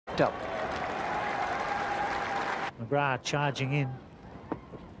picked up. McGrath charging in.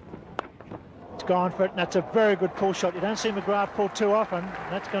 It's gone for it, and that's a very good pull shot. You don't see McGrath pull too often.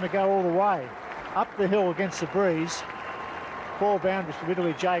 That's going to go all the way. Up the hill against the breeze. 4 boundaries for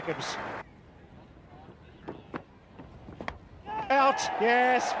Ridley Jacobs. Out,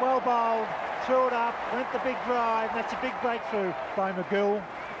 yes, well bowled. Threw it up, went the big drive, and that's a big breakthrough by McGill.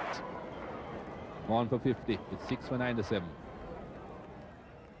 1 for 50. It's 6 for 9 to 7.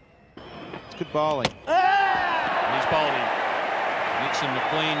 It's good bowling. And he's bowled in. Nixon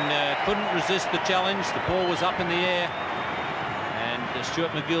McLean couldn't resist the challenge. The ball was up in the air, and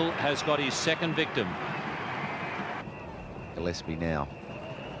Stuart McGill has got his second victim. Gillespie now.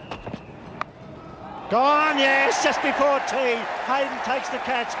 Gone, yes, just before tea. Hayden takes the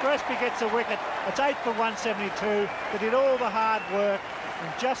catch. Gillespie gets a wicket. It's 8 for 172. They did all the hard work,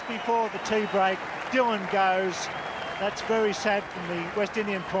 and just before the tea break, Dillon goes. That's very sad from the West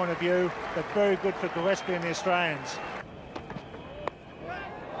Indian point of view, but very good for Gillespie and the Australians.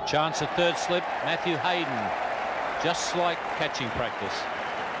 Chance at third slip, Matthew Hayden, just like catching practice.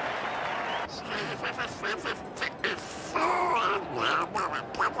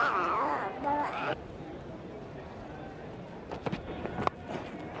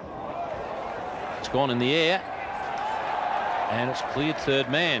 It's gone in the air, and it's cleared third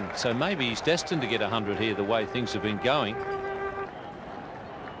man, so maybe he's destined to get 100 here the way things have been going.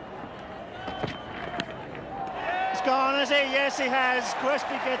 Gone, is he? Yes, he has.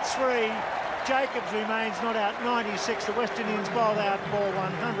 Gillespie gets 3. Jacobs remains not out. 96. The West Indians bowled out for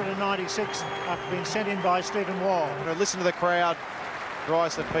 196 after being sent in by Stephen Wall. Listen to the crowd.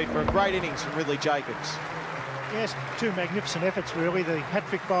 Rise to feet for a great innings from Ridley Jacobs. Yes, 2 magnificent efforts really. The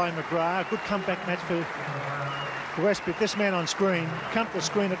hat-trick by McGrath. Good comeback match for Gillespie. This man on screen come to the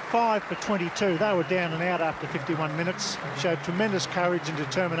screen at 5 for 22. They were down and out after 51 minutes. Showed tremendous courage and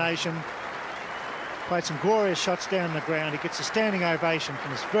determination. Played some glorious shots down the ground. He gets a standing ovation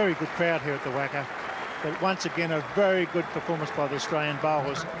from this very good crowd here at the Wacker. But once again, a very good performance by the Australian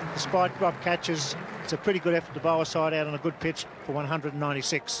bowlers. Despite drop catches, it's a pretty good effort to bowl a side out on a good pitch for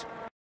 196.